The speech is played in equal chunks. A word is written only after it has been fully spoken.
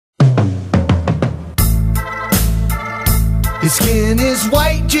His skin is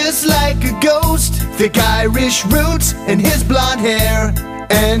white just like a ghost, thick Irish roots and his blonde hair.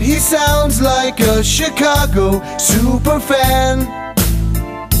 And he sounds like a Chicago superfan,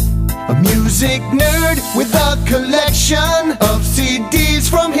 a music nerd with a collection of CDs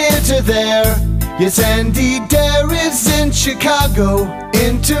from here to there. Yes, Andy Dare is in Chicago,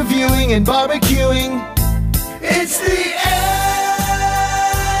 interviewing and barbecuing. It's the Andy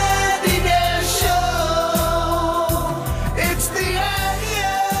Dare Show. It's the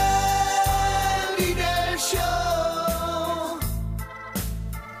Andy Dare Show.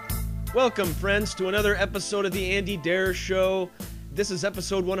 Welcome, friends, to another episode of the Andy Dare Show. This is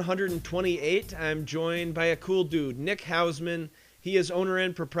episode 128. I'm joined by a cool dude, Nick Hausman. He is owner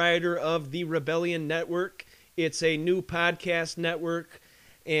and proprietor of the Rebellion Network. It's a new podcast network,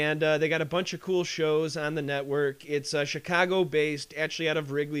 and they got a bunch of cool shows on the network. It's Chicago-based, actually out of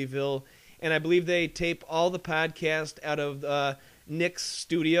Wrigleyville, and I believe they tape all the podcasts out of Nick's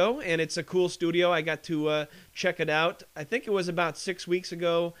studio, and it's a cool studio. I got to check it out. I think it was about 6 weeks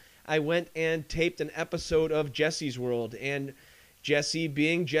ago. I went and taped an episode of Jesse's World, and Jesse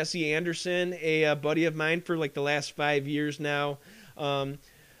being Jesse Anderson, a buddy of mine for like the last 5 years now.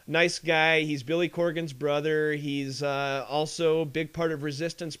 Nice guy. He's Billy Corgan's brother. He's also a big part of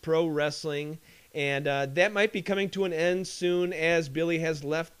Resistance Pro Wrestling, and that might be coming to an end soon as Billy has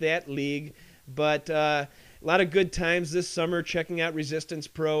left that league. But a lot of good times this summer checking out Resistance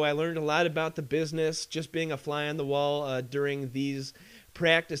Pro. I learned a lot about the business just being a fly on the wall during these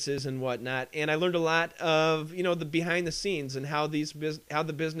practices and whatnot, and I learned a lot of the behind the scenes and how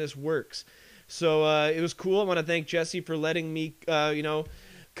the business works. So it was cool. I want to thank Jesse for letting me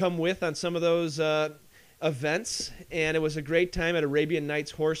come with on some of those events, and it was a great time at Arabian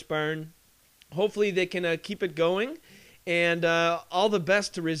Nights Horse Barn. Hopefully they can keep it going, and all the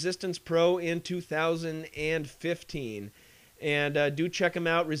best to Resistance Pro in 2015. And do check them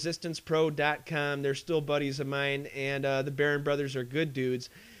out, resistancepro.com. They're still buddies of mine, and the Barron brothers are good dudes.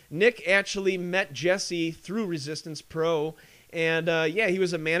 Nick actually met Jesse through Resistance Pro, and he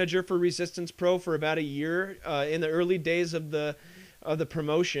was a manager for Resistance Pro for about a year in the early days of the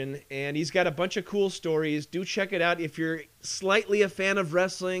promotion, and he's got a bunch of cool stories. Do check it out if you're slightly a fan of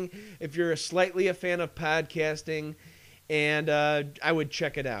wrestling, if you're slightly a fan of podcasting, and I would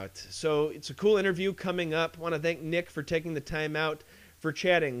check it out. So it's a cool interview coming up. I want to thank Nick for taking the time out for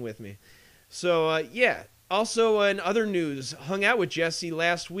chatting with me. So, Also, in other news, hung out with Jesse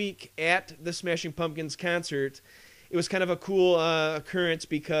last week at the Smashing Pumpkins concert. It was kind of a cool occurrence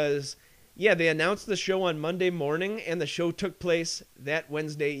because, they announced the show on Monday morning, and the show took place that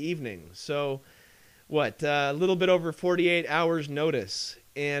Wednesday evening. So, a little bit over 48 hours notice.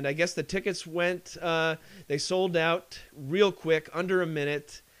 And I guess the tickets went, they sold out real quick, under a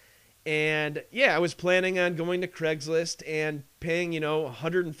minute. And I was planning on going to Craigslist and paying,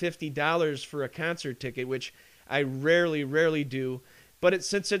 $150 for a concert ticket, which I rarely do. But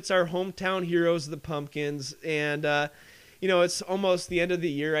since it's our hometown heroes, the Pumpkins, and, it's almost the end of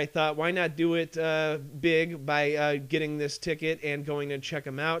the year, I thought, why not do it big by getting this ticket and going to check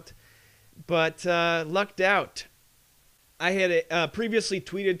them out? But lucked out. I had previously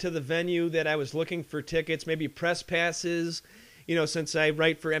tweeted to the venue that I was looking for tickets, maybe press passes, since I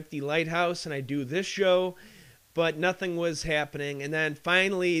write for Empty Lighthouse and I do this show, but nothing was happening. And then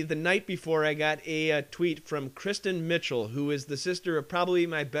finally, the night before, I got a tweet from Kristen Mitchell, who is the sister of probably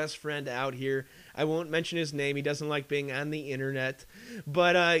my best friend out here. I won't mention his name. He doesn't like being on the internet,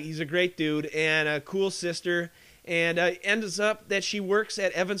 but he's a great dude and a cool sister. And ends up that she works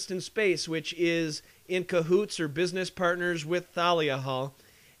at Evanston Space, which is in cahoots or business partners with Thalia Hall,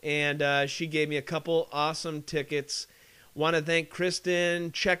 and she gave me a couple awesome tickets. Want to thank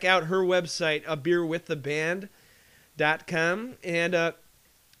Kristen. Check out her website, abeerwiththeband.com, and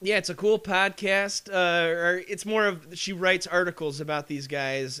it's a cool podcast. Or it's more of, she writes articles about these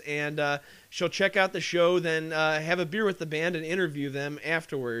guys, and she'll check out the show, then have a beer with the band and interview them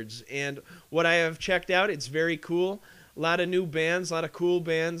afterwards. And what I have checked out, it's very cool. A lot of new bands, a lot of cool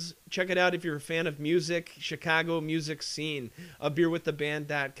bands. Check it out if you're a fan of music, Chicago music scene,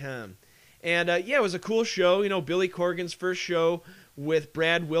 abeerwiththeband.com. And, it was a cool show. Billy Corgan's first show with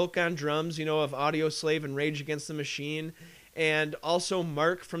Brad Wilk on drums, of Audio Slave and Rage Against the Machine. And also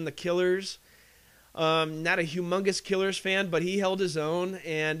Mark from The Killers. Not a humongous Killers fan, but he held his own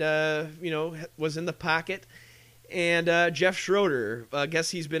and, was in the pocket. And Jeff Schroeder, I guess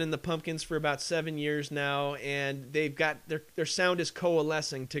he's been in the Pumpkins for about 7 years now, and they've got their sound is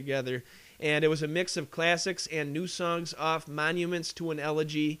coalescing together. And it was a mix of classics and new songs off Monuments to an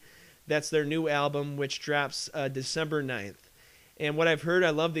Elegy. That's their new album, which drops December 9th. And what I've heard,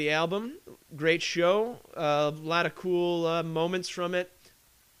 I love the album. great show. A lot of cool moments from it.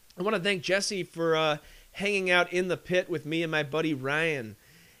 I want to thank Jesse for hanging out in the pit with me and my buddy Ryan.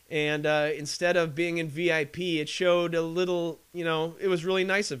 And instead of being in VIP, it showed a little, it was really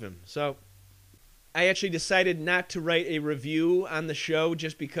nice of him. So I actually decided not to write a review on the show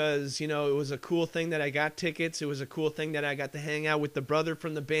just because, it was a cool thing that I got tickets. It was a cool thing that I got to hang out with the brother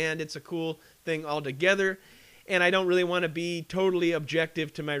from the band. It's a cool thing altogether. And I don't really want to be totally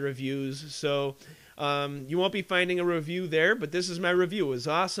objective to my reviews. So you won't be finding a review there, but this is my review. It was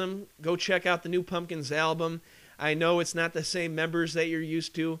awesome. Go check out the new Pumpkins album. I know it's not the same members that you're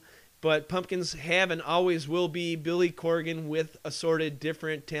used to, but Pumpkins have and always will be Billy Corgan with assorted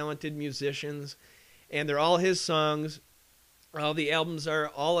different talented musicians, and they're all his songs. All the albums are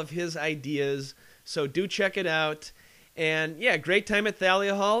all of his ideas, so do check it out. And yeah, great time at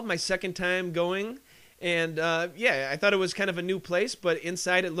Thalia Hall, my second time going. And yeah, I thought it was kind of a new place, but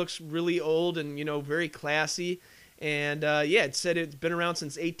inside it looks really old and, very classy. And yeah, it said it's been around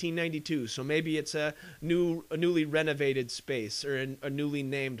since 1892, so maybe it's a newly renovated space or a newly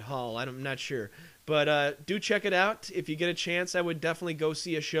named hall. I'm not sure. But do check it out. If you get a chance, I would definitely go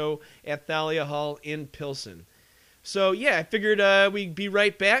see a show at Thalia Hall in Pilsen. So yeah, I figured we'd be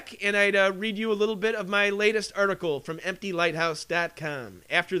right back, and I'd read you a little bit of my latest article from EmptyLighthouse.com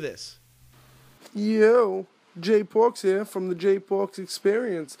after this. Yo, Jay Porks here from the Jay Porks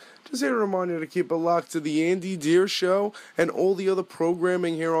Experience. Just here to remind you to keep it locked to the Andy Deer Show and all the other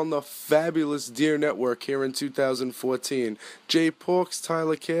programming here on the fabulous Deer Network here in 2014. Jay Porks,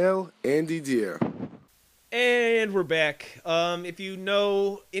 Tyler Kale, Andy Deer. And we're back. If you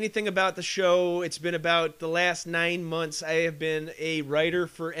know anything about the show, it's been about the last 9 months I have been a writer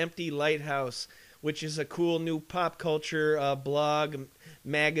for Empty Lighthouse, which is a cool new pop culture blog,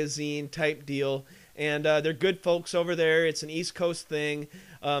 magazine type deal. And they're good folks over there. It's an East Coast thing.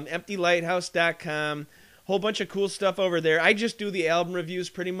 EmptyLighthouse.com. Whole bunch of cool stuff over there. I just do the album reviews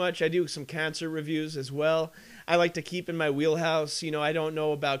pretty much. I do some concert reviews as well. I like to keep in my wheelhouse. I don't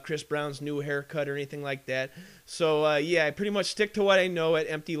know about Chris Brown's new haircut or anything like that. So, yeah, I pretty much stick to what I know at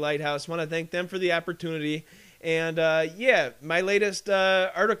Empty Lighthouse. Want to thank them for the opportunity. And, yeah, my latest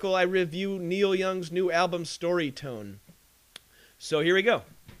article, I review Neil Young's new album, Storytone. So here we go.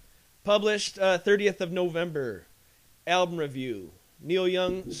 Published 30th of November. Album review. Neil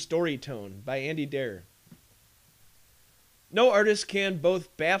Young, Storytone by Andy Dare. No artist can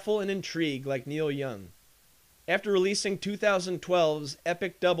both baffle and intrigue like Neil Young. After releasing 2012's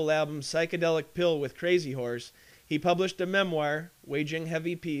epic double album Psychedelic Pill with Crazy Horse, he published a memoir, Waging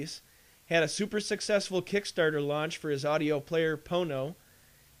Heavy Peace, had a super successful Kickstarter launch for his audio player Pono,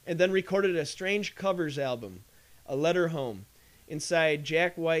 and then recorded a strange covers album, A Letter Home, inside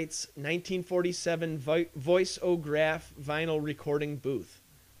Jack White's 1947 voice-o-graph vinyl recording booth.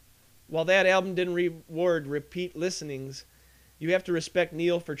 While that album didn't reward repeat listenings, you have to respect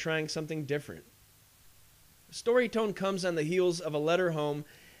Neil for trying something different. Storytone comes on the heels of A Letter Home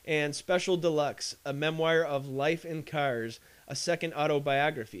and Special Deluxe, a memoir of life in cars, a second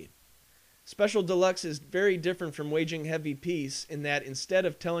autobiography. Special Deluxe is very different from Waging Heavy Peace in that instead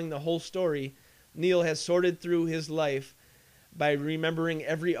of telling the whole story, Neil has sorted through his life by remembering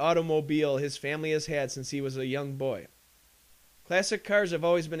every automobile his family has had since he was a young boy. Classic cars have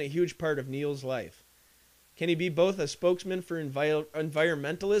always been a huge part of Neil's life. Can he be both a spokesman for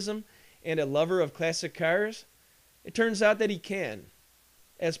environmentalism and a lover of classic cars? It turns out that he can.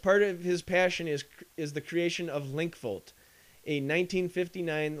 As part of his passion is the creation of Linkvolt, a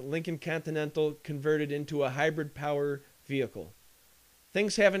 1959 Lincoln Continental converted into a hybrid power vehicle.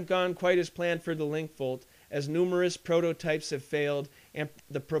 Things haven't gone quite as planned for the Linkvolt, as numerous prototypes have failed, and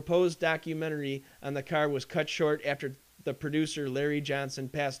the proposed documentary on the car was cut short after the producer Larry Johnson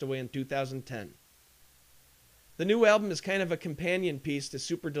passed away in 2010. The new album is kind of a companion piece to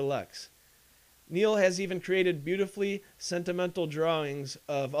Super Deluxe. Neil has even created beautifully sentimental drawings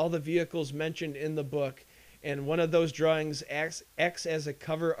of all the vehicles mentioned in the book, and one of those drawings acts as a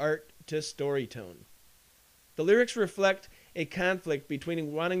cover art to Storytone. The lyrics reflect a conflict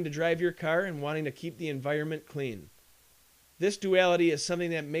between wanting to drive your car and wanting to keep the environment clean. This duality is something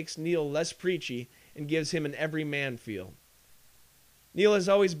that makes Neil less preachy and gives him an everyman feel. Neil has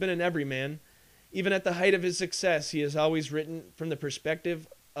always been an everyman. Even at the height of his success, he has always written from the perspective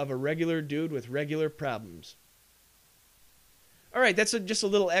of a regular dude with regular problems. All right, that's just a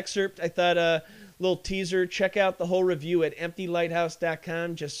little excerpt. I thought a little teaser. Check out the whole review at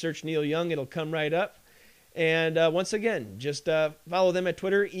EmptyLighthouse.com. Just search Neil Young. It'll come right up. And once again, just follow them at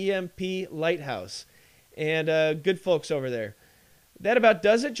Twitter, EMP Lighthouse. And good folks over there. That about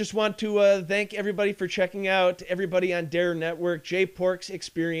does it. Just want to thank everybody for checking out everybody on Dare Network, Jay Porks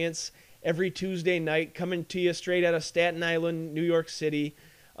Experience, every Tuesday night, coming to you straight out of Staten Island, New York City.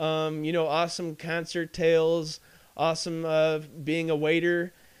 Awesome concert tales, awesome being a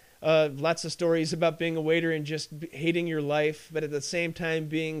waiter. Lots of stories about being a waiter and just hating your life, but at the same time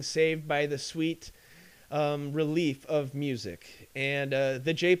being saved by the sweet relief of music. And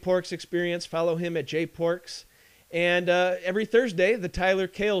the J Porks Experience, follow him at J Porks. And every Thursday, the Tyler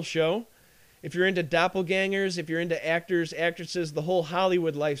Kale Show. If you're into doppelgangers, if you're into actors, actresses, the whole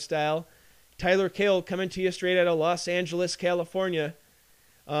Hollywood lifestyle, Tyler Kale coming to you straight out of Los Angeles, California.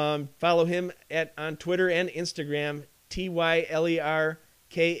 Follow him on Twitter and Instagram, TYLERKAHL,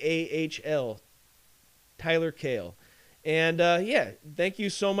 Tyler Kale. And thank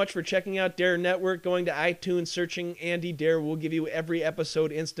you so much for checking out Dare Network, going to iTunes, searching Andy Dare. We'll give you every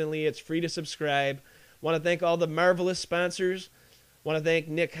episode instantly. It's free to subscribe. Want to thank all the marvelous sponsors. Want to thank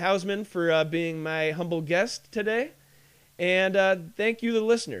Nick Hausman for being my humble guest today. And thank you, the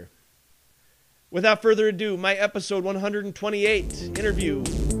listener. Without further ado, my episode 128 interview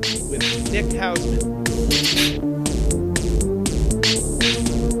with Nick Hausman.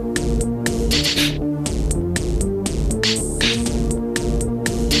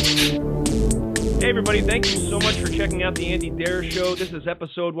 Hey everybody, thank you so much for checking out the Andy Dare Show. This is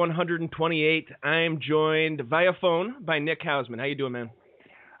episode 128. I'm joined via phone by Nick Hausman. How you doing, man?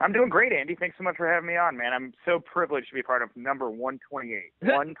 I'm doing great, Andy. Thanks so much for having me on, man. I'm so privileged to be part of number 128.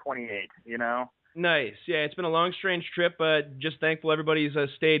 128, you know? Nice. Yeah, it's been a long, strange trip, but just thankful everybody's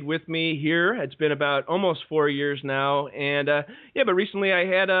stayed with me here. It's been about almost 4 years now. And, but recently I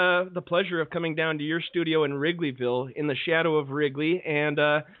had the pleasure of coming down to your studio in Wrigleyville, in the shadow of Wrigley, and,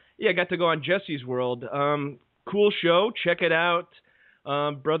 I got to go on Jesse's World. Cool show. Check it out.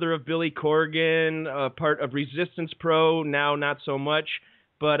 Brother of Billy Corgan, part of Resistance Pro, now not so much.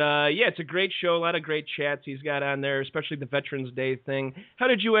 But, it's a great show, a lot of great chats he's got on there, especially the Veterans Day thing. How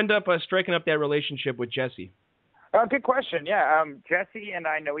did you end up striking up that relationship with Jesse? Good question. Yeah, Jesse and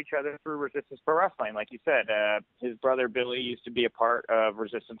I know each other through Resistance Pro Wrestling. Like you said, his brother Billy used to be a part of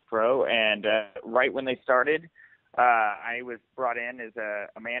Resistance Pro, and right when they started, I was brought in as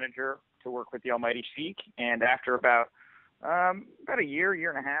a manager to work with the Almighty Sheik. And after about a year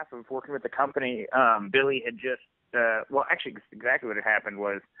and a half of working with the company, Billy had just actually, exactly what had happened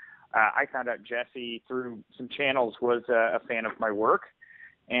was I found out Jesse, through some channels, was a fan of my work,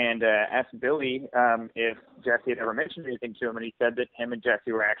 and asked Billy if Jesse had ever mentioned anything to him, and he said that him and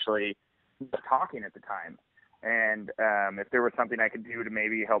Jesse were actually talking at the time, and if there was something I could do to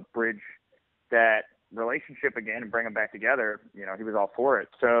maybe help bridge that relationship again and bring them back together, he was all for it.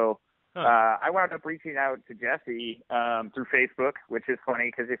 So I wound up reaching out to Jesse through Facebook, which is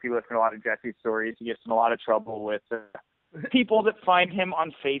funny because if you listen to a lot of Jesse's stories, he gets in a lot of trouble with people that find him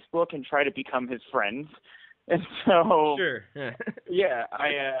on Facebook and try to become his friends. And so, sure.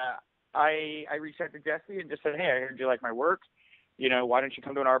 I reached out to Jesse and just said, hey, I heard you like my work. Why don't you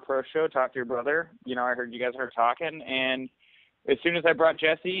come to an R Pro show, talk to your brother? I heard you guys are talking. And as soon as I brought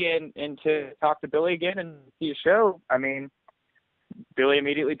Jesse in to talk to Billy again and see a show, Billy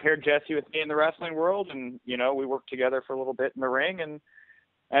immediately paired Jesse with me in the wrestling world, and, we worked together for a little bit in the ring, and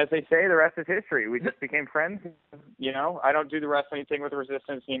as they say, the rest is history. We just became friends. I don't do the wrestling thing with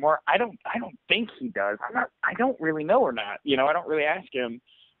Resistance anymore. I don't think he does. I don't really know or not. I don't really ask him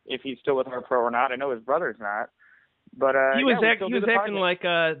if he's still with our pro or not. I know his brother's not. But he was acting like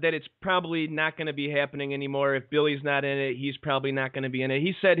that it's probably not going to be happening anymore. If Billy's not in it, he's probably not going to be in it.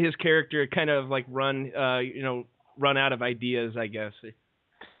 He said his character kind of like run out of ideas, I guess.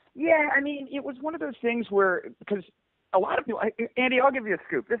 Yeah, it was one of those things where, because a lot of people, Andy, I'll give you a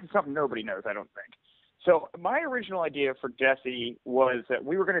scoop. This is something nobody knows, I don't think. So my original idea for Jesse was that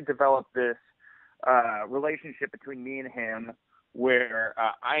we were going to develop this relationship between me and him where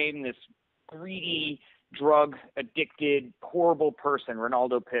I'm this greedy, drug-addicted, horrible person,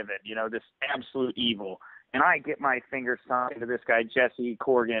 Ronaldo Pivot, this absolute evil. And I get my fingers sunk into this guy, Jesse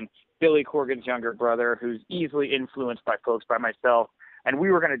Corgan, Billy Corgan's younger brother, who's easily influenced by folks by myself. And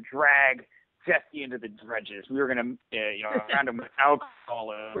we were going to drag Jesse into the dredges. We were going to, surround him with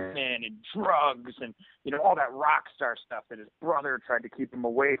alcohol and women and drugs and, all that rock star stuff that his brother tried to keep him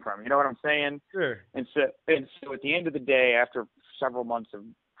away from. You know what I'm saying? Sure. And so at the end of the day, after several months of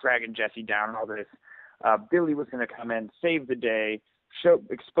dragging Jesse down and all this, Billy was going to come in, save the day,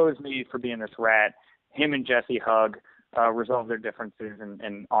 expose me for being this rat. Him and Jesse hug, resolve their differences,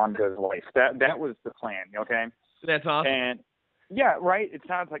 and on goes life. That was the plan, okay? That's awesome. And yeah, right? It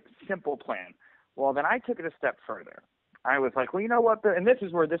sounds like a simple plan. Well, then I took it a step further. I was like, well, you know what? And this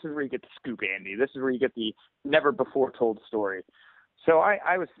is where you get the scoop, Andy. This is where you get the never before told story. So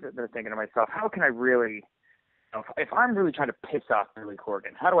I was sitting there thinking to myself, how can I really if I'm really trying to piss off Billy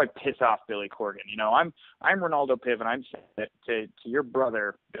Corgan, how do I piss off Billy Corgan? I'm Ronaldo Piven. I'm saying that to your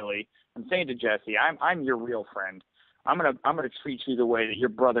brother Billy. I'm saying to Jesse, I'm your real friend. I'm gonna treat you the way that your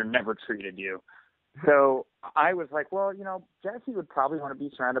brother never treated you. So I was like, well, Jesse would probably want to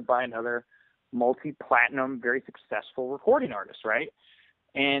be surrounded by another multi-platinum, very successful recording artist, right?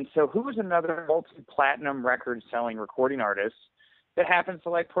 And so who is another multi-platinum record-selling recording artist that happens to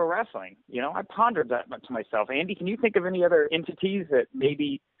like pro wrestling? I pondered that to myself. Andy, can you think of any other entities that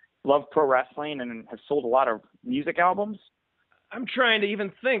maybe love pro wrestling and have sold a lot of music albums? I'm trying to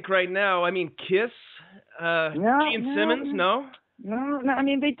even think right now. I mean, Kiss, Gene Simmons, no? No. I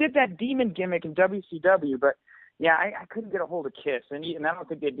mean, they did that demon gimmick in WCW, but yeah, I couldn't get a hold of Kiss, and I don't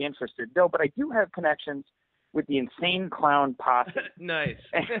think they'd be interested. No, but I do have connections with the Insane Clown Posse. Nice.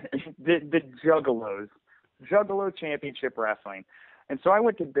 the Juggalos, Juggalo Championship Wrestling. And so I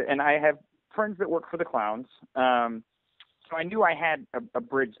went to, and I have friends that work for the Clowns, so I knew I had a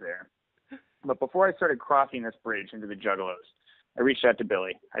bridge there. But before I started crossing this bridge into the Juggalos, I reached out to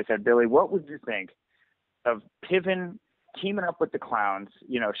Billy. I said, Billy, what would you think of Piven teaming up with the Clowns?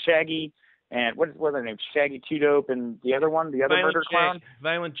 Shaggy and what are their names? Shaggy, Two Dope, and the other one, the other Violent murder J. clown,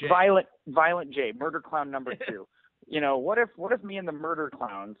 Violent J. Violent J, murder clown number 2. What if me and the murder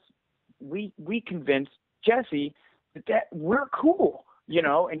clowns, we convinced Jesse that we're cool,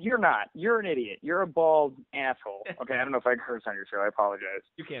 and you're not. You're an idiot. You're a bald asshole. Okay, I don't know if I curse on your show. I apologize.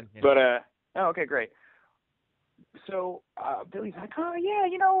 You can. Yeah. But okay, great. So Billy's like, oh yeah,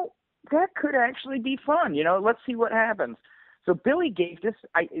 that could actually be fun. Let's see what happens. So Billy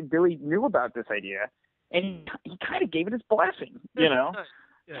Billy knew about this idea, and he kind of gave it his blessing. Yeah.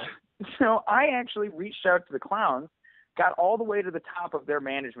 So I actually reached out to the Clowns, got all the way to the top of their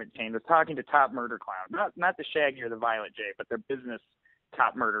management chain, was talking to top murder clown, not the Shaggy or the Violent J, but their business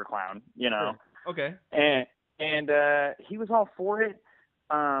top murder clown. Sure. Okay. And he was all for it.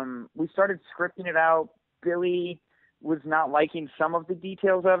 We started scripting it out. Billy was not liking some of the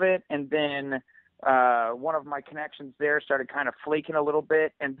details of it, and then one of my connections there started kind of flaking a little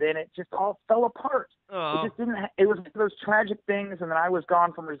bit, and then it just all fell apart. Oh. It just didn't. It was those tragic things, and then I was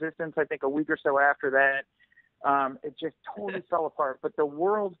gone from Resistance. I think a week or so after that, it just totally fell apart. But the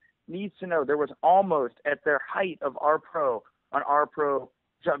world needs to know there was almost at their height of our pro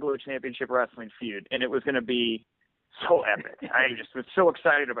Juggalo Championship Wrestling feud, and it was going to be so epic. I just was so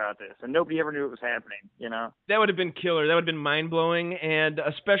excited about this, and nobody ever knew it was happening, That would have been killer. That would have been mind-blowing, and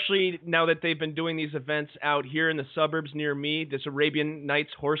especially now that they've been doing these events out here in the suburbs near me, this Arabian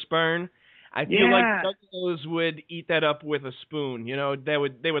Nights Horse Barn, I feel like Juggalos would eat that up with a spoon. They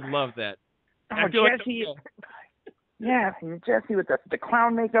would love that. Oh, Jesse, Jesse with the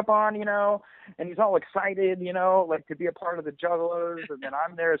clown makeup on, and he's all excited, like to be a part of the Juggalos, and then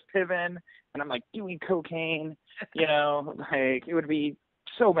I'm there as Piven, and I'm like doing cocaine, like it would be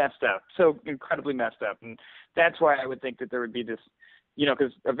so messed up, so incredibly messed up, and that's why I would think that there would be this,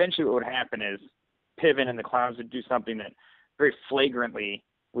 because eventually what would happen is Piven and the Clowns would do something that very flagrantly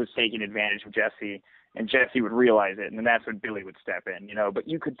was taking advantage of Jesse, and Jesse would realize it, and then that's when Billy would step in, but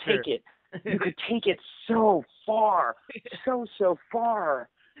you could take it. You could take it so far, so far.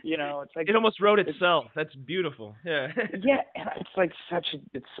 It's like it almost wrote itself. That's beautiful. Yeah. Yeah, and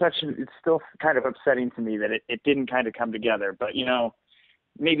it's still kind of upsetting to me that it didn't kind of come together. But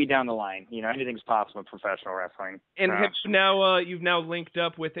maybe down the line, anything's possible in professional wrestling. And have you've now linked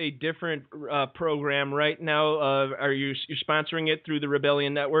up with a different program right now? Are you're sponsoring it through the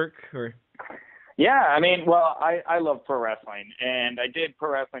Rebellion Network or? Yeah, I mean, well, I love pro wrestling, and I did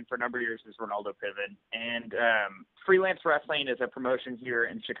pro wrestling for a number of years as Ronaldo Piven. And Freelance Wrestling is a promotion here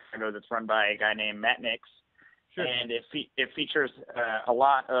in Chicago that's run by a guy named Matt Nix. Sure. And it features a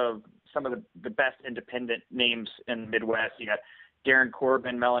lot of some of the best independent names in the Midwest. You got Darren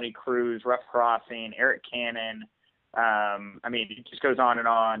Corbin, Melanie Cruz, Rough Crossing, Eric Cannon. I mean, it just goes on.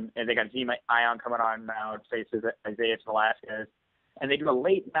 And they got Zima Ion coming on now. It faces Isaiah Velasquez. And they do a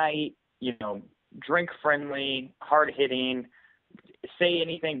late night, drink-friendly, hard-hitting, say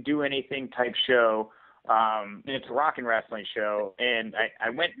anything, do anything type show. And it's a rock and wrestling show. And I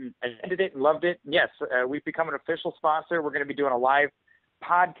went and attended it and loved it. Yes, we've become an official sponsor. We're going to be doing a live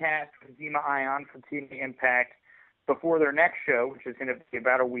podcast with Zima Ion from Team Impact before their next show, which is going to be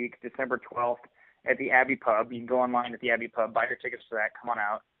about a week, December 12th, at the Abbey Pub. You can go online at the Abbey Pub, buy your tickets for that. Come on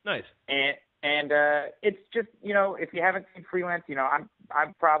out. Nice. And it's just, if you haven't seen Freelance,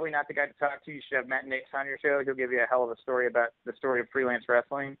 I'm probably not the guy to talk to. You should have Matt Nix on your show. He'll give you a hell of a story about the story of freelance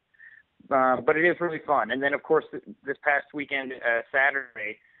wrestling. But it is really fun. And then, of course, this past weekend,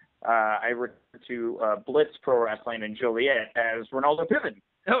 Saturday, I returned to Blitz Pro Wrestling in Joliet as Ronaldo Piven.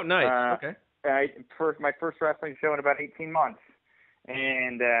 Oh, nice. Okay. my first wrestling show in about 18 months,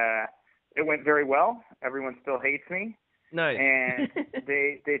 and it went very well. Everyone still hates me. Nice. And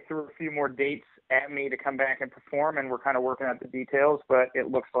they threw a few more dates at me to come back and perform, and we're kind of working out the details. But it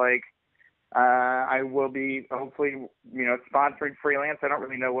looks like I will be hopefully, sponsoring freelance. I don't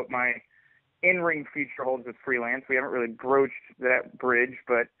really know what my in-ring future holds with freelance. We haven't really broached that bridge,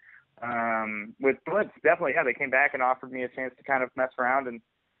 but with Blitz, definitely, yeah, they came back and offered me a chance to kind of mess around and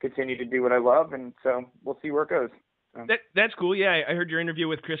continue to do what I love, and so we'll see where it goes. That's cool. Yeah, I heard your interview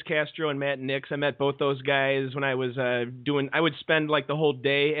with Chris Castro and Matt Nix. I met both those guys when I was I would spend like the whole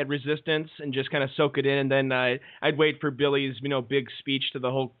day at Resistance and just kind of soak it in, and then I'd wait for Billy's big speech to the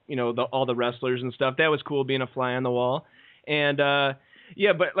whole all the wrestlers and stuff. That was cool, being a fly on the wall. And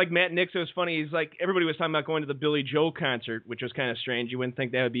yeah, but like Matt Nix, it was funny. He's like, everybody was talking about going to the Billy Joel concert, which was kind of strange. You wouldn't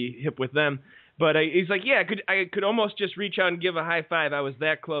think that would be hip with them. But he's like, yeah, I could almost just reach out and give a high five. I was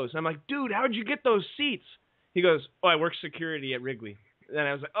that close. And I'm like, dude, how'd you get those seats? He goes, oh, I work security at Wrigley. And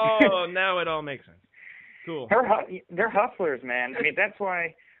I was like, oh, now it all makes sense. Cool. They're hustlers, man. I mean, that's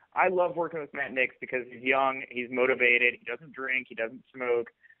why I love working with Matt Nix, because he's young, he's motivated, he doesn't drink, he doesn't smoke,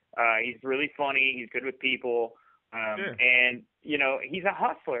 he's really funny, he's good with people, Sure. and he's a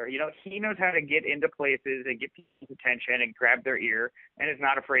hustler. He knows how to get into places and get people's attention and grab their ear, and is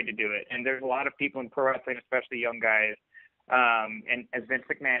not afraid to do it. And there's a lot of people in pro wrestling, especially young guys, and as Vince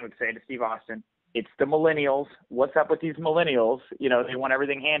McMahon would say to Steve Austin, it's the millennials. What's up with these millennials? They want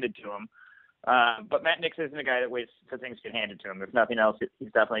everything handed to them. But Matt Nix isn't a guy that waits for things to get handed to him. If nothing else,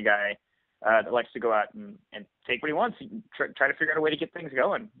 he's definitely a guy that likes to go out and take what he wants. Try to figure out a way to get things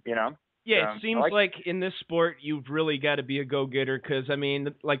going, Yeah, it seems like in this sport, you've really got to be a go-getter, because, I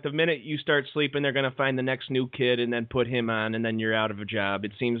mean, like the minute you start sleeping, they're going to find the next new kid and then put him on, and then you're out of a job.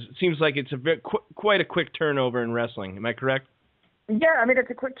 It seems like it's quite a quick turnover in wrestling. Am I correct? Yeah, I mean, it's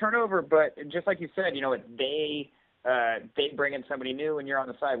a quick turnover, but just like you said, they bring in somebody new and you're on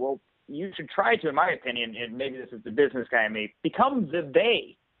the side. Well, you should try to, in my opinion, and maybe this is the business guy in me, become the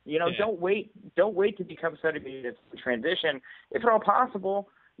they. Don't wait to become somebody that's in transition. If at all possible,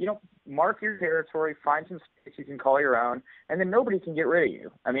 mark your territory, find some space you can call your own, and then nobody can get rid of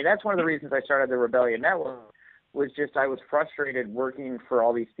you. I mean, that's one of the reasons I started the Rebellion Network, was just I was frustrated working for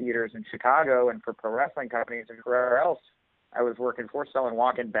all these theaters in Chicago and for pro wrestling companies and wherever else I was working for, selling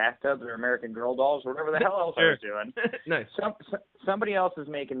walk-in bathtubs or American Girl dolls, or whatever the hell else I was doing. Nice. Somebody else is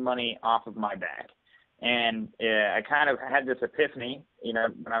making money off of my back. And I kind of had this epiphany, when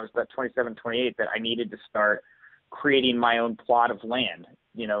I was about 27, 28, that I needed to start creating my own plot of land,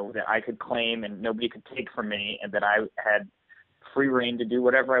 that I could claim and nobody could take from me, and that I had free reign to do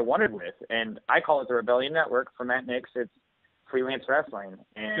whatever I wanted with. And I call it the Rebellion Network. For Matt Nix, it's freelance wrestling.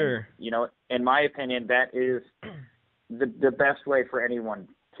 And, sure. In my opinion, that is the best way for anyone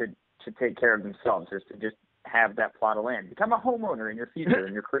to take care of themselves, is to just have that plot of land. Become a homeowner in your future,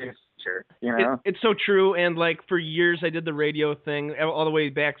 in your career future. It's so true. And like for years, I did the radio thing all the way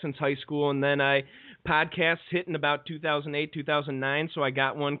back since high school, and then podcasts hit in about 2008, 2009. So I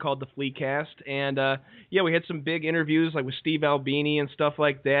got one called the Fleecast, and we had some big interviews like with Steve Albini and stuff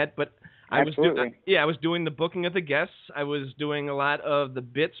like that. But I was doing the booking of the guests. I was doing a lot of the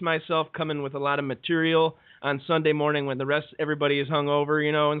bits myself, coming with a lot of material on Sunday morning when everybody is hungover,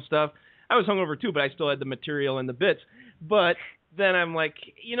 and stuff. I was hungover too, but I still had the material and the bits. But then I'm like,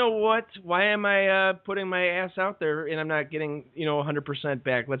 you know what? Why am I putting my ass out there and I'm not getting 100%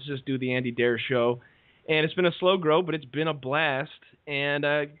 back? Let's just do the Andy Dare show. And it's been a slow grow, but it's been a blast, and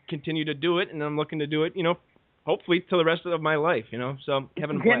continue to do it. And I'm looking to do it, hopefully till the rest of my life. So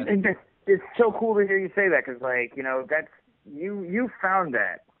having a blast. It's so cool to hear you say that, because that's you found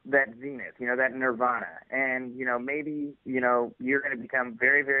that zenith, that nirvana, and maybe you're going to become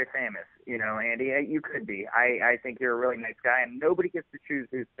very, very famous, Andy. You could be. I think you're a really nice guy, and nobody gets to choose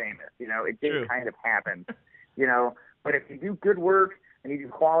who's famous. It just kind of happens, But if you do good work and you do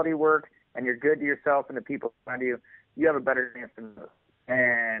quality work and you're good to yourself and the people around you, you have a better chance than most.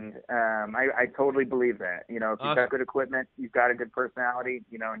 And I totally believe that. If you've got good equipment, you've got a good personality,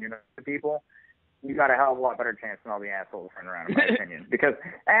 and you're nice to people, you got a hell of a lot better chance than all the assholes running around, in my opinion. Because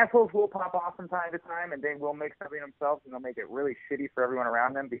assholes will pop off from time to time, and they will make something of themselves, and they'll make it really shitty for everyone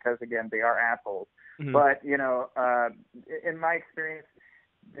around them, because, again, they are assholes. Mm-hmm. But, in my experience,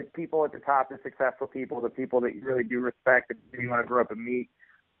 the people at the top, the successful people, the people that you really do respect, that you want to grow up and meet,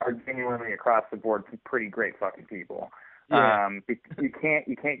 are genuinely across the board some pretty great fucking people. Yeah. You can't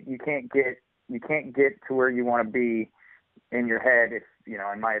get to where you want to be in your head if,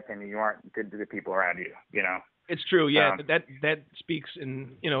 in my opinion, you aren't good to the people around you, It's true, yeah. That speaks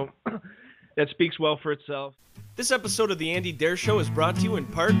that speaks well for itself. This episode of the Andy Dare Show is brought to you in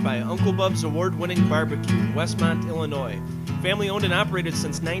part by Uncle Bub's award-winning barbecue in Westmont, Illinois. Family-owned and operated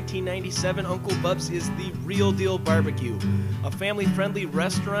since 1997, Uncle Bub's is the real deal barbecue. A family-friendly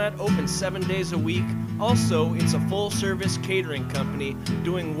restaurant open 7 days a week. Also, it's a full-service catering company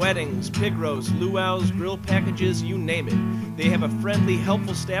doing weddings, pig roasts, luau's, grill packages, you name it. They have a friendly,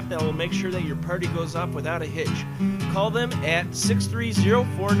 helpful staff that will make sure that your party goes off without a hitch. Call them at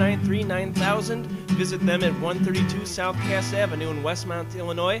 630-493-9000. Visit them at 132 South Cass Avenue in Westmont,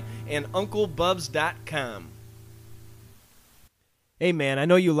 Illinois, and UncleBubs.com. Hey man, I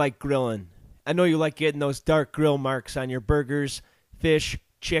know you like grilling. I know you like getting those dark grill marks on your burgers, fish,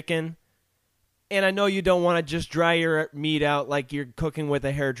 chicken. And I know you don't want to just dry your meat out like you're cooking with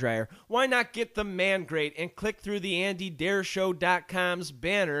a hairdryer. Why not get the Man Grate and click through the AndyDareShow.com's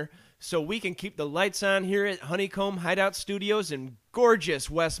banner so we can keep the lights on here at Honeycomb Hideout Studios in gorgeous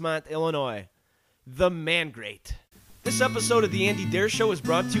Westmont, Illinois. The Man Grate. This episode of the Andy Dare Show is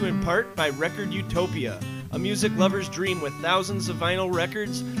brought to you in part by Record Utopia, a music lover's dream with thousands of vinyl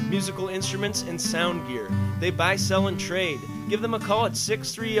records, musical instruments, and sound gear. They buy, sell, and trade. Give them a call at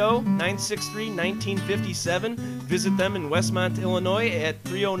 630-963-1957. Visit them in Westmont, Illinois at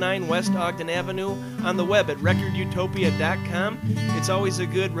 309 West Ogden Avenue, on the web at recordutopia.com. It's always a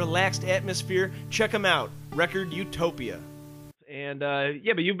good, relaxed atmosphere. Check them out, Record Utopia. And, but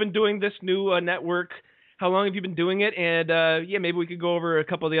you've been doing this new network. How long have you been doing it? And, maybe we could go over a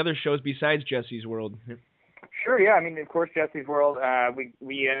couple of the other shows besides Jesse's World. Sure, yeah. I mean, of course, Jesse's World.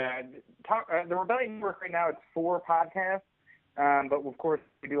 We talk the Rebellion Network right now. It's 4 podcasts, but of course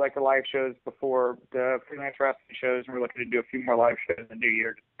we do like the live shows before the freelance wrestling shows, and we're looking to do a few more live shows in the new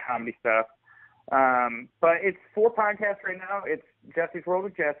year, just comedy stuff. But it's 4 podcasts right now. It's Jesse's World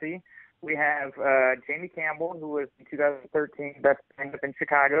with Jesse. We have Jamie Campbell, who was in 2013 best stand-up in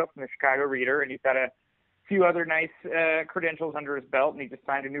Chicago from the Chicago Reader, and he's got a few other nice credentials under his belt, and he just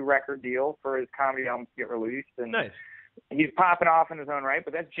signed a new record deal for his comedy album to get released. And nice. He's popping off in his own right,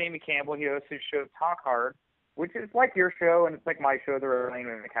 but that's Jamie Campbell. He hosts his show Talk Hard, which is like your show, and it's like my show, The Rebellion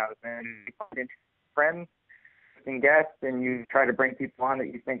with Nick Hausman. You find friends and guests, and you try to bring people on that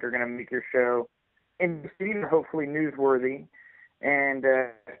you think are going to make your show interesting or hopefully newsworthy. And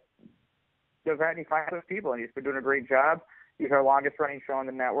does that, and he finds those people, and he's been doing a great job. He's our longest-running show on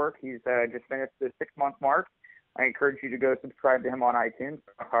the network. He's just finished the 6-month mark. I encourage you to go subscribe to him on iTunes.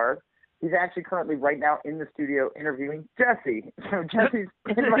 Hard. He's actually currently right now in the studio interviewing Jesse. So Jesse's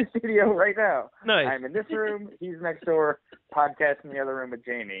in my studio right now. Nice. I'm in this room. He's next door, podcast in the other room with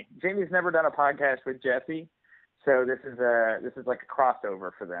Jamie. Jamie's never done a podcast with Jesse, so this is like a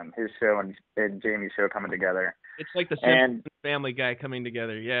crossover for them. His show and Jamie's show coming together. It's like the Simpsons Family Guy coming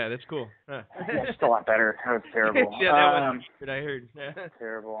together. Yeah, that's cool. Huh. Yeah, just a lot better. That was terrible. Yeah, that was what I heard.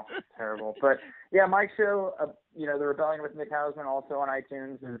 Terrible. But yeah, my show, The Rebellion with Nick Hausman, also on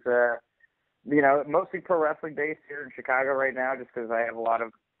iTunes, is mostly pro wrestling based here in Chicago right now, just because I have a lot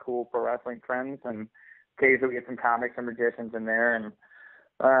of cool pro wrestling friends, and occasionally we get some comics and magicians in there, and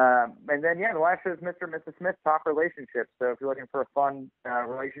then the last show is Mr. and Mrs. Smith Talk Relationships. So if you're looking for a fun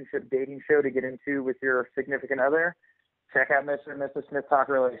relationship dating show to get into with your significant other, check out Mr. and Mrs. Smith Talk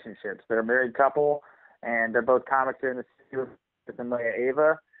Relationships. They're a married couple, and they're both comics here in the studio with Amelia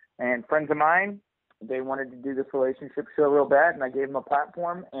Ava, and friends of mine. They wanted to do this relationship show real bad, and I gave them a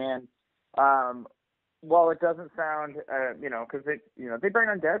platform. And while it doesn't sound, because they bring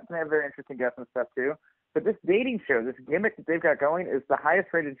on guests and they have very interesting guests and stuff too. But this dating show, this gimmick that they've got going, is the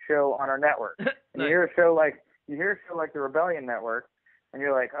highest rated show on our network. And Nice. you hear a show like the Rebellion Network, and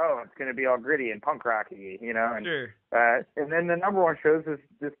you're like, oh, it's going to be all gritty and punk rocky, And, Sure. And then the number one show is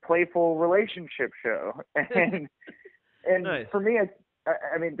this playful relationship show, and Nice. for me,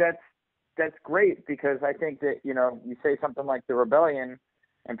 I mean that's great, because I think that you say something like the Rebellion,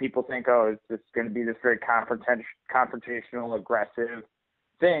 and people think, oh, it's just going to be this very confrontational, aggressive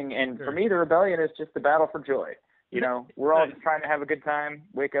thing. And Sure. for me, the Rebellion is just the battle for joy. We're all Nice. just trying to have a good time,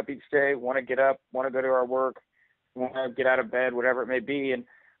 wake up each day, want to get up, want to go to our work, want to get out of bed, whatever it may be. And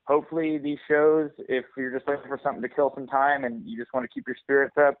hopefully these shows, if you're just looking for something to kill some time and you just want to keep your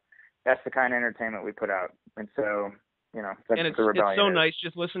spirits up, that's the kind of entertainment we put out. And so, that's And it's the Rebellion. so is. nice.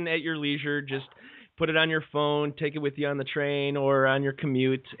 Just listen at your leisure. Just put it on your phone, take it with you on the train or on your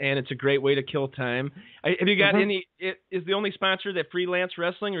commute, and it's a great way to kill time. Have you got any? Is the only sponsor that Freelance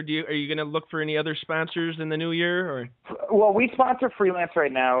Wrestling, or are you going to look for any other sponsors in the new year? Or Well, we sponsor Freelance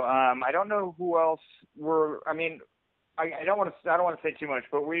right now. I don't know who else I don't want to say too much,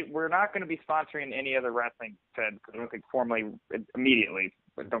 but we're not going to be sponsoring any other wrestling fed, because I don't think formally immediately.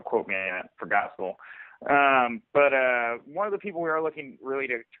 But don't quote me on that for gospel. But one of the people we are looking really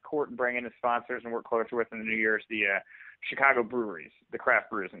to court and bring in as sponsors and work closer with in the new year is the Chicago breweries, the craft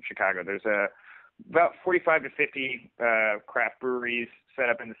breweries in Chicago. There's about 45 to 50 craft breweries set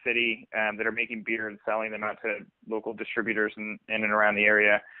up in the city that are making beer and selling them out to local distributors in and around the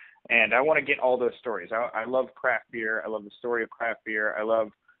area. And I want to get all those stories. I love craft beer. I love the story of craft beer. I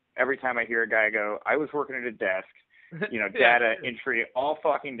love every time I hear a guy go, I was working at a desk, data entry all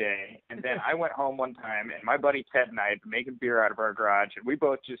fucking day. And then I went home one time, and my buddy Ted and I had been making beer out of our garage, and we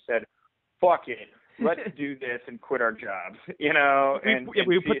both just said, fuck it. Let's do this and quit our jobs,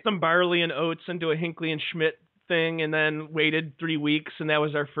 We put some barley and oats into a Hinckley and Schmidt thing and then waited 3 weeks, and that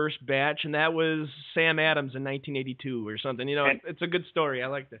was our first batch, and that was Sam Adams in 1982 or something. It's a good story. I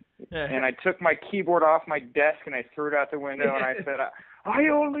liked it. And I took my keyboard off my desk and I threw it out the window and I said, I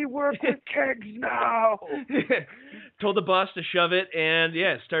only work with kegs now. Told the boss to shove it and,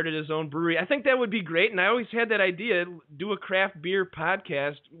 started his own brewery. I think that would be great, and I always had that idea, do a craft beer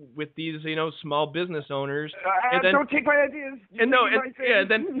podcast with these, small business owners. And then, don't take my ideas.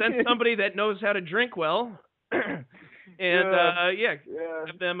 Then somebody that knows how to drink well. Have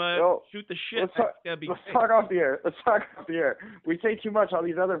them shoot the shit. Let's talk off the air. We say too much. All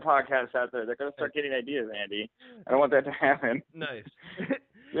these other podcasts out there, they're going to start getting ideas, Andy. I don't want that to happen. Nice.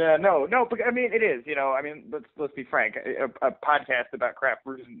 No. But I mean, it is. Let's be frank. A podcast about craft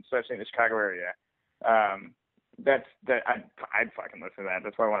brews, especially in the Chicago area. I'd fucking listen to that.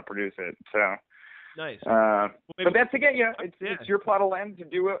 That's why I want to produce it. So. Nice. But that's again, it's your plot of land to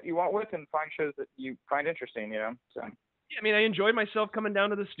do what you want with and find shows that you find interesting, So. Yeah, I mean, I enjoyed myself coming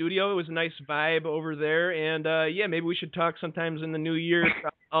down to the studio. It was a nice vibe over there, and maybe we should talk sometimes in the new year.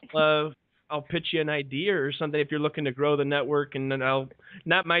 I'll pitch you an idea or something if you're looking to grow the network, and then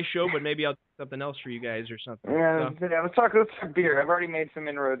not my show, but maybe I'll do something else for you guys or something. Let's talk beer. I've already made some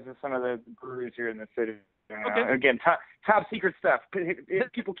inroads with some of the breweries here in the city. Okay. Again, top secret stuff.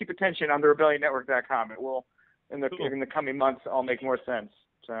 People keep attention on the rebellionnetwork.com. It will, in the coming months, all make more sense.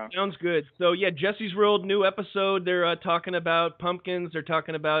 So. Sounds good. So, Jesse's World, new episode. They're talking about pumpkins. They're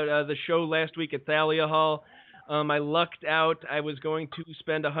talking about the show last week at Thalia Hall. I lucked out. I was going to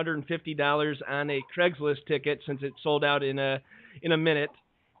spend $150 on a Craigslist ticket since it sold out in a minute.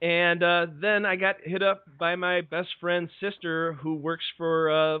 And then I got hit up by my best friend's sister who works for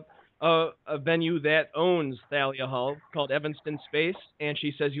a venue that owns Thalia Hall called Evanston Space, and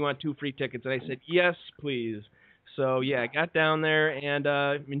she says, you want 2 free tickets? And I said, yes, please. So, I got down there and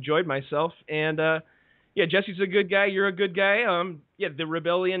enjoyed myself. And, Jesse's a good guy. You're a good guy. The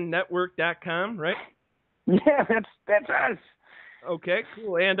rebellionnetwork.com, right? Yeah, that's us. Okay,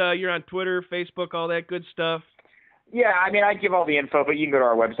 cool. And you're on Twitter, Facebook, all that good stuff. Yeah, I mean, I give all the info, but you can go to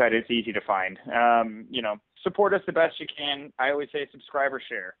our website. It's easy to find. Support us the best you can. I always say subscribe or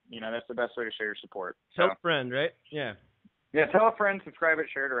share. That's the best way to share your support. Tell a friend, right? Yeah. Yeah, tell a friend, subscribe it,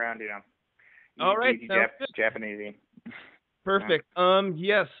 share it around, All right. Easy Japanese. Perfect.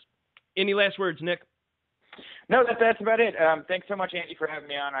 Yes. Any last words, Nick? No, that's about it. Thanks so much, Andy, for having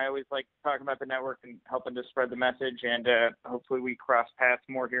me on. I always like talking about the network and helping to spread the message, and hopefully we cross paths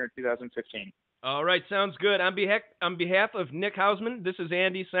more here in 2015. All right, sounds good. On behalf of Nick Hausman, this is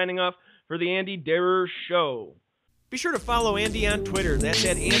Andy signing off for the Andy Darer Show. Be sure to follow Andy on Twitter. That's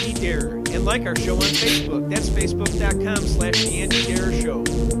at Andy Darer. And like our show on Facebook. That's facebook.com/The Andy Darer Show.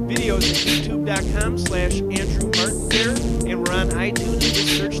 Videos at youtube.com/Andrew Martin Darer. And we're on iTunes.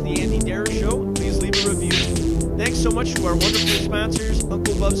 Just search The Andy Darer Show. Please leave a review. Thanks so much to our wonderful sponsors,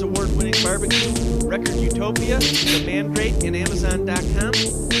 Uncle Bub's award-winning barbecue, Record Utopia, The Man Great, and Amazon.com.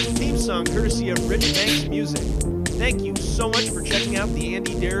 Theme song courtesy of Rich Banks Music. Thank you so much for checking out The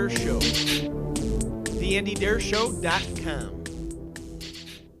Andy Darer Show. TheAndyDareShow.com.